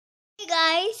Hey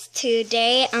guys,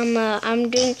 today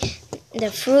I'm doing the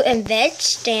fruit and veg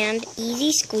stand,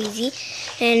 easy squeezy,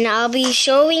 and I'll be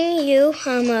showing you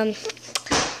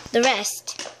the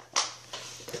rest.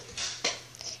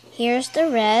 Here's the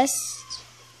rest.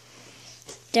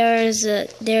 There's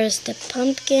the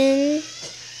pumpkin,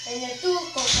 and the 2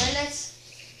 coconuts,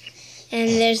 and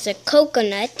there's the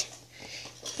coconut,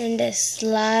 and the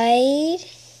slide,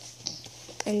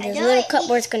 and the little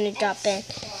cupboard's gonna drop in.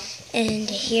 And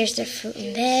here's the fruit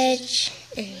and veg,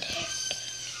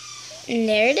 and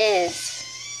there it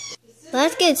is.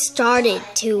 Let's get started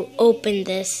to open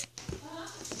this.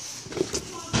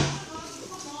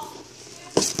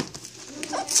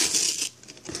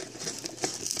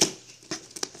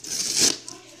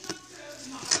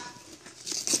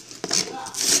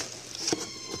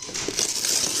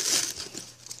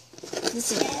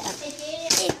 This is a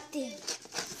big thing.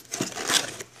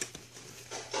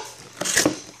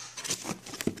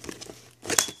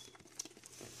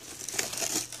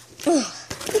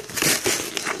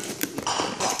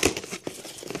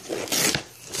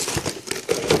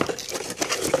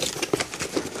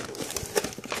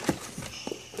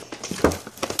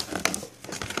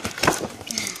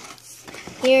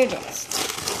 Here it is.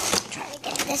 Try to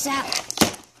get this out.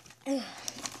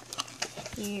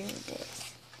 Here it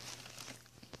is.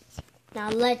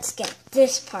 Now let's get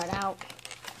this part out.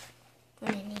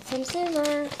 I need some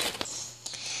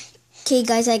scissors. Okay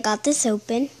guys, I got this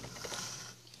open.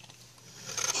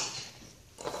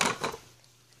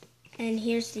 And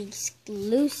here's the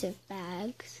exclusive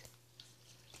bags.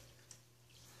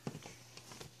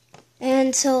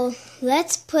 And so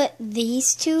let's put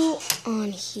these two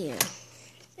on here.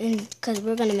 And because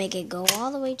we're going to make it go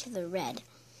all the way to the red.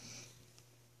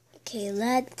 Okay,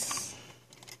 let's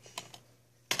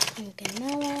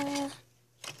vanilla.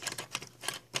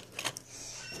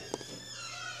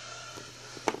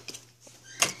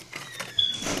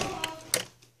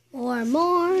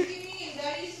 More.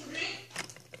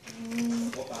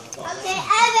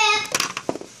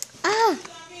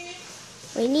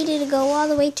 We needed to go all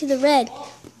the way to the red.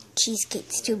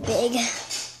 Cheesecake's too big.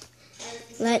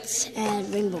 Let's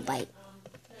add rainbow bite.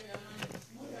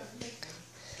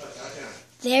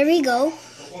 There we go.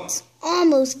 It's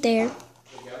almost there.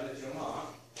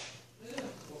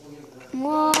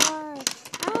 More.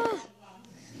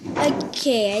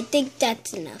 Okay, I think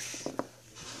that's enough.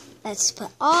 Let's put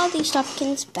all these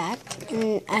shopkins back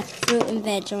and add fruit and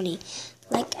veg only.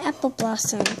 Like apple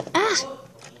blossom.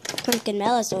 Pumpkin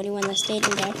melon's the only one that stayed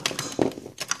in there.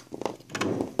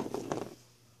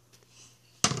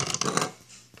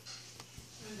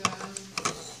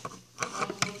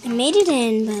 I made it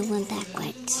in, but it went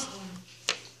backwards.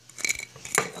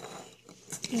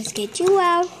 Let's get you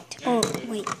out. Oh,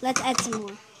 wait. Let's add some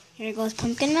more. Here goes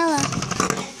pumpkin melon.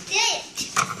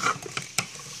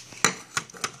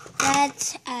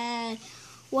 Let's add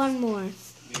one more.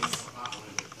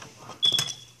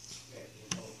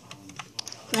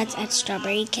 Let's add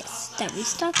strawberry kiss that we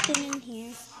stuffed in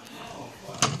here.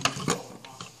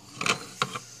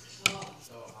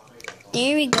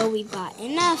 There we go. We bought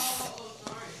enough.